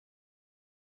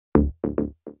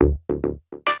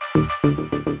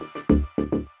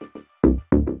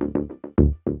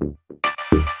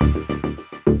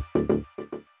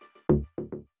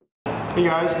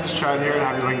guys, this is Chad here at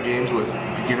Happy Viking Games with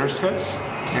beginner's tips.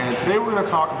 And today we're going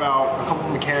to talk about a couple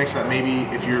of mechanics that maybe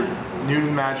if you're new to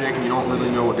Magic and you don't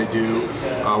really know what they do,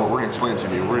 what we're going to explain it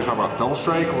to you. We're going to talk about double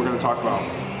strike, we're going to talk about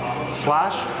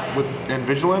flash and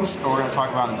vigilance, and we're going to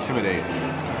talk about intimidate.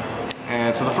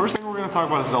 And so the first thing we're going to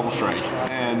talk about is double strike.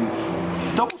 And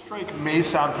double strike may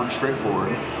sound pretty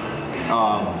straightforward.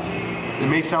 It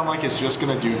may sound like it's just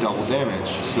going to do double damage.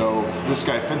 So this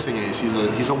guy Fencing Ace,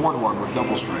 he's a 1/1 with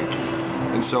double strike.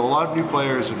 And so a lot of new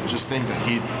players just think that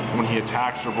when he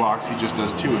attacks or blocks, he just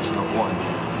does 2 instead of 1.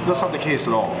 That's not the case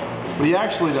at all. What he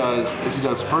actually does is he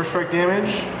does first strike damage,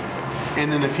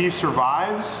 and then if he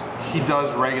survives, he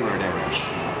does regular damage.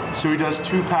 So he does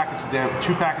 2 packets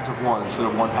of 1 instead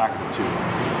of 1 packet of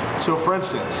 2. So for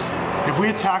instance, if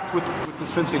we attacked with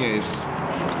this Fencing Ace,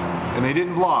 and they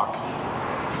didn't block,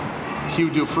 he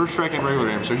would do first strike and regular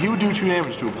damage. So he would do 2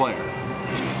 damage to a player.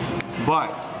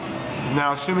 But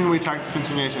now, assuming we attacked the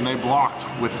Fencing Ace and they blocked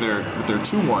with their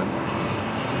 2/1,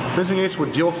 Fencing Ace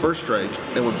would deal first strike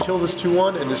and would kill this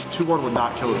 2/1, and this 2/1 would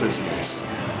not kill the Fencing Ace.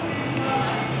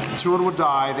 The 2/1 would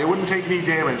die. They wouldn't take any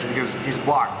damage because he's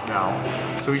blocked now.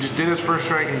 So he just did his first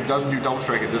strike and he doesn't do double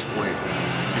strike at this point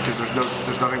because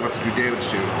there's nothing but to do damage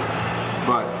to.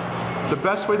 But the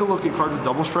best way to look at cards with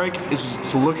double strike is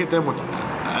to look at them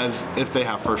as if they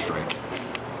have first strike.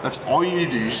 That's all you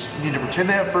need to do. You just need to pretend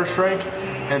they have first strike,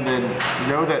 and then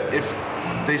know that if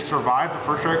they survive the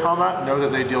first strike combat, know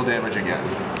that they deal damage again.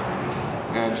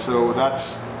 And so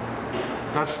that's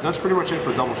pretty much it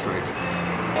for double strike.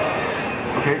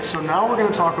 Okay, so now we're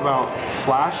going to talk about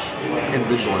flash and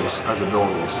vigilance as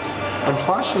abilities. And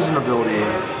flash is an ability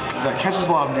that catches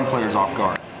a lot of new players off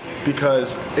guard,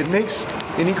 because it makes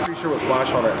any creature with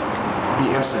flash on it be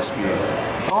instant speed.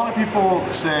 A lot of people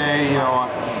say,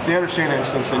 they understand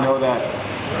instants, they know that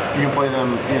you can play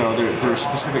them, there are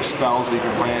specific spells that you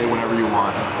can play whenever you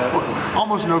want.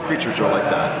 Almost no creatures are like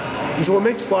that. And so what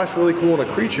makes flash really cool in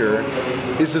a creature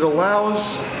is it allows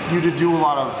you to do a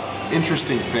lot of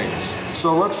interesting things.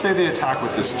 So let's say they attack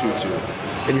with this 2/2,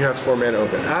 and you have 4 mana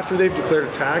open. After they've declared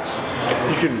attacks,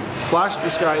 you can flash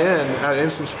this guy in at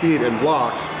instant speed and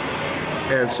block,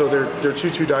 and so their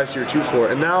 2/2 dies to your 2/4.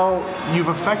 And now you've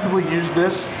effectively used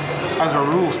this as a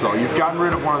rule spell. You've gotten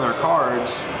rid of one of their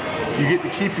cards. You get to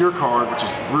keep your card, which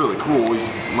is really cool. He's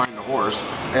riding a horse,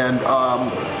 and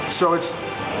so it's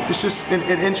just an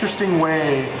interesting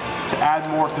way to add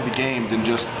more to the game than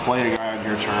just play a guy on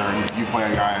your turn. You play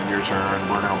a guy on your turn.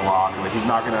 We're gonna block. Like he's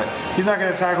not gonna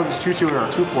attack with his 2/2 or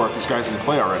 2/4 if this guy's in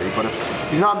play already. But if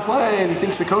he's not in play and he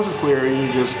thinks the coast is clear,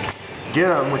 you just get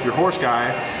him with your horse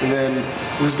guy, and then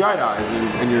this guy dies,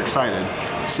 and you're excited.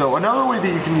 So another way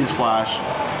that you can use flash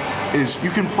is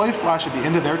you can play flash at the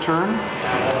end of their turn,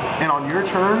 and on your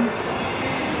turn,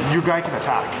 your guy can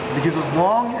attack. Because as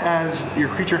long as your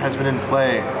creature has been in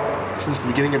play since the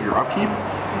beginning of your upkeep,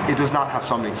 it does not have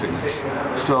summoning sickness.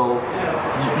 So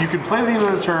you can play at the end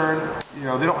of the turn,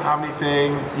 they don't have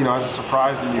anything, as a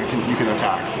surprise, then you can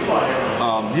attack.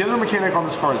 The other mechanic on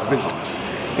this card is vigilance.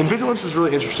 And vigilance is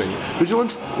really interesting.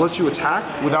 Vigilance lets you attack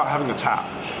without having to tap.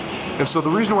 And so the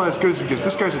reason why that's good is because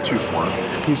this guy's a 2/4.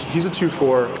 He's a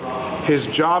 2/4. His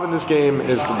job in this game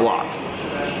is to block.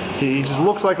 He just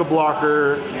looks like a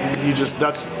blocker.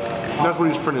 That's what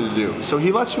he's printed to do. So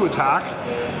he lets you attack,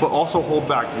 but also hold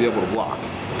back to be able to block.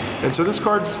 And so this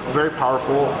card's very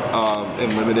powerful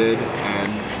and limited,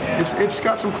 and it's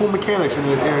got some cool mechanics, and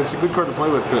it's a good card to play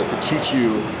with to teach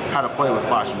you how to play with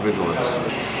flash and vigilance.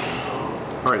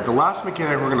 Alright, the last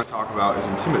mechanic we're going to talk about is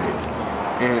Intimidate.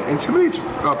 And Intimidate's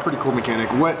a pretty cool mechanic.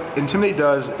 What Intimidate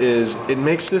does is it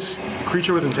makes this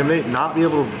creature with Intimidate not be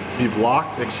able to be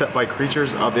blocked except by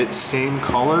creatures of its same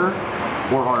color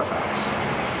or artifacts.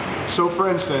 So for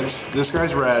instance, this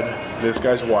guy's red, this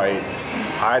guy's white.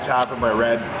 I tap with my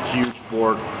red huge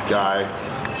board guy.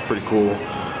 It's pretty cool.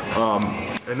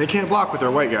 And they can't block with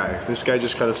their white guy. This guy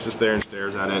just kind of sits there and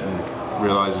stares at it and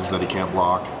realizes that he can't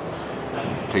block.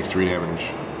 Takes 3 damage.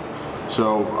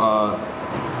 So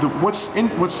what's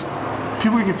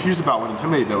people get confused about with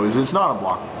Intimidate though is it's not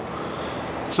unblockable.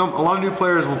 A lot of new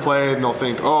players will play and they'll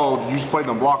think, oh, you just played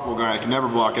an unblockable guy, I can never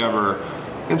block ever.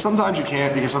 And sometimes you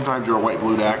can't, because sometimes you're a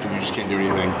white-blue deck and you just can't do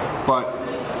anything. But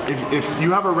if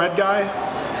you have a red guy,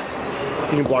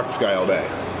 you can block this guy all day.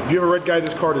 If you have a red guy,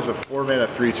 this card is a 4 mana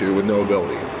 3/2 with no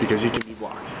ability, because he can be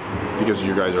blocked because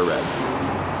your guys are red.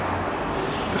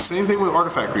 The same thing with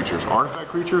artifact creatures. Artifact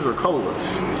creatures are colorless.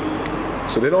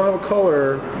 So they don't have a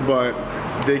color, but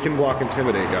they can block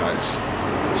Intimidate guys.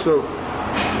 So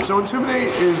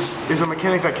Intimidate is a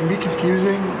mechanic that can be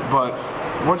confusing, but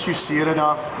once you see it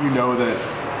enough, you know that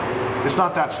it's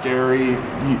not that scary.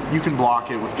 You can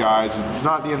block it with guys. It's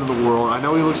not the end of the world. I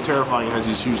know he looks terrifying and has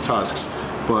these huge tusks,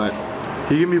 but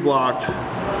he can be blocked,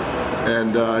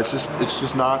 and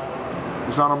it's not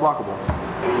unblockable.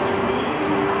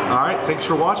 Alright, thanks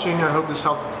for watching. I hope this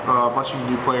helped a bunch of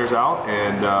new players out,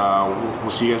 and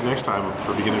we'll see you guys next time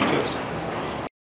for beginner's tips.